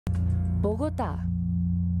Bogotá,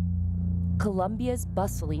 Colombia's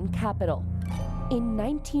bustling capital. In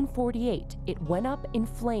 1948, it went up in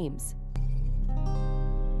flames.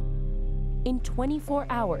 In 24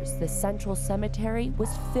 hours, the central cemetery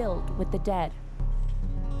was filled with the dead.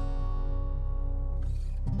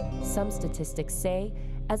 Some statistics say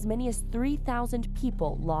as many as 3,000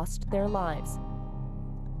 people lost their lives.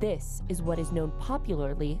 This is what is known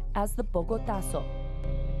popularly as the Bogotazo.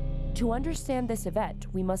 To understand this event,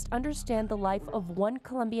 we must understand the life of one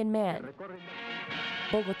Colombian man,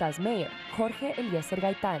 Bogotá's mayor, Jorge Eliezer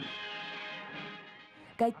Gaitán.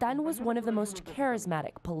 Gaitán was one of the most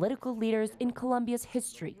charismatic political leaders in Colombia's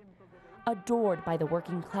history. Adored by the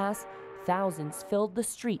working class, thousands filled the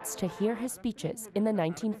streets to hear his speeches in the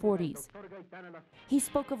 1940s. He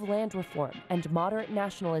spoke of land reform and moderate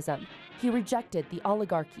nationalism. He rejected the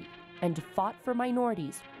oligarchy and fought for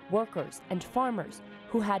minorities, workers, and farmers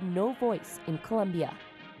who had no voice in Colombia.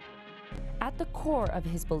 At the core of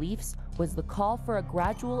his beliefs was the call for a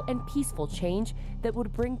gradual and peaceful change that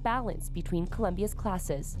would bring balance between Colombia's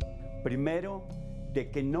classes.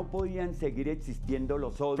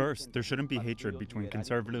 First, there shouldn't be hatred between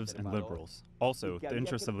conservatives and liberals. Also, the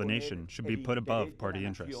interests of the nation should be put above party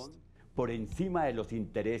interests. Por encima de los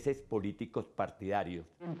intereses políticos partidarios.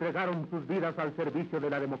 Entregaron sus vidas al servicio de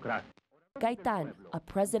la democracia. Gaitán, a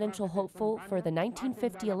presidential hopeful for the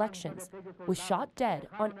 1950 elections, was shot dead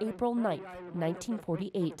on April 9,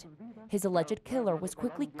 1948. His alleged killer was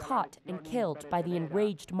quickly caught and killed by the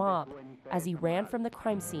enraged mob as he ran from the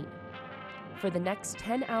crime scene. For the next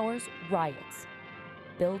 10 hours, riots.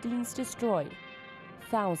 Buildings destroyed.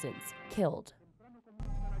 Thousands killed.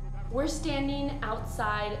 We're standing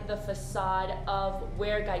outside the facade of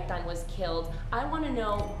where Gaitán was killed. I want to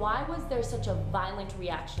know, why was there such a violent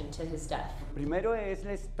reaction to his death? Primero es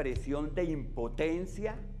la expresión de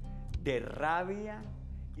impotencia, de rabia.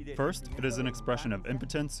 First, it is an expression of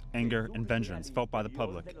impotence, anger, and vengeance felt by the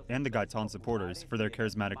public and the Gaitán supporters for their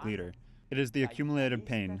charismatic leader. It is the accumulated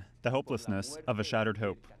pain, the hopelessness of a shattered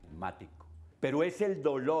hope. Pero es el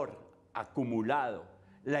dolor acumulado,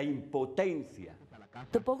 la impotencia.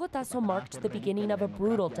 The Bogotazo marked the beginning of a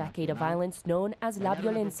brutal decade of violence known as La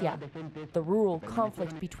Violencia. The rural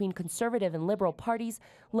conflict between conservative and liberal parties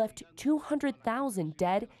left 200,000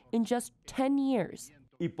 dead in just 10 years.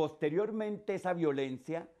 Y posteriormente esa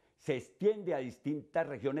violencia se extiende a distintas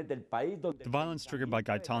regiones del país. The violence triggered by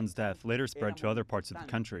Gaitán's death later spread to other parts of the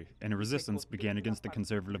country, and a resistance began against the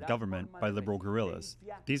conservative government by liberal guerrillas.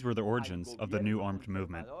 These were the origins of the new armed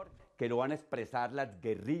movement. Que lo van a expresar las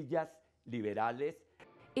guerrillas liberales.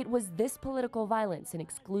 It was this political violence and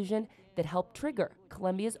exclusion that helped trigger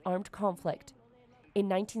Colombia's armed conflict. In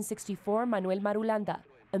 1964, Manuel Marulanda,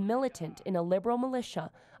 a militant in a liberal militia,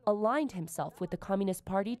 aligned himself with the Communist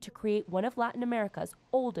Party to create one of Latin America's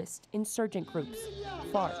oldest insurgent groups,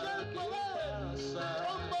 FARC.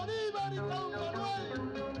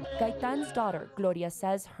 Gaitán's daughter, Gloria,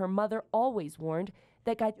 says her mother always warned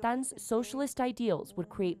that Gaitán's socialist ideals would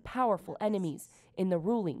create powerful enemies in the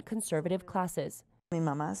ruling conservative classes. Mi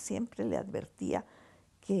mamá siempre le advertía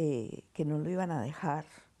que no lo iban a dejar.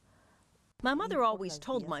 My mother always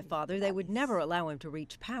told my father they would never allow him to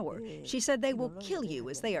reach power. She said, they will kill you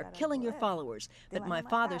as they are killing your followers. But my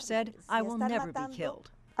father said, I will never be killed.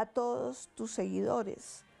 A todos tus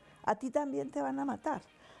seguidores, a ti también te van a matar.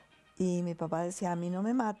 Y mi papá decía, a mí no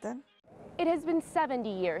me matan. It has been 70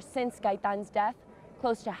 years since Gaitán's death.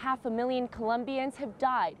 Close to 500,000 Colombians have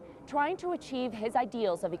died trying to achieve his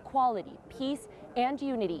ideals of equality, peace, and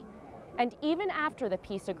unity. And even after the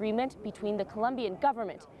peace agreement between the Colombian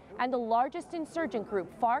government and the largest insurgent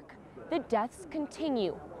group, FARC, the deaths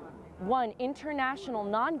continue. One international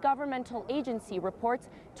non-governmental agency reports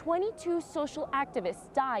 22 social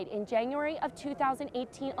activists died in January of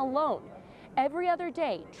 2018 alone. Every other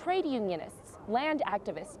day, trade unionists, land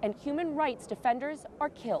activists, and human rights defenders are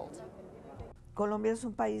killed. Colombia es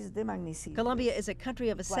un país de magnicidio. Colombia is a country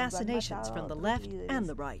of assassinations from the left and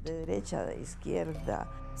the right. De derecha, de izquierda.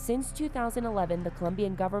 Since 2011, the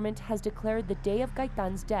Colombian government has declared the day of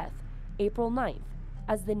Gaitán's death, April 9th,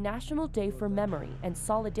 as the National Day for Memory and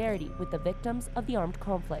Solidarity with the victims of the armed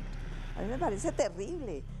conflict. A mí me parece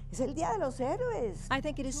terrible. Es el Día de los Héroes. I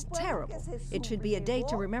think it is terrible. It should be a day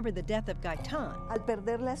to remember the death of Gaitán. Al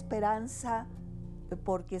perder la esperanza,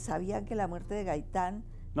 porque sabían que la muerte de Gaitán.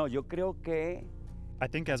 No, yo creo que I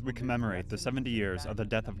think as we commemorate the 70 years of the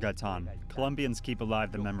death of Gaitán, Colombians keep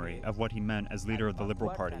alive the memory of what he meant as leader of the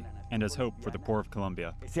Liberal Party and as hope for the poor of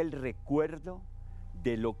Colombia. Es el recuerdo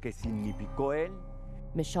de lo que significó él.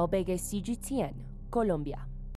 Michelle Begue, CGTN, Colombia.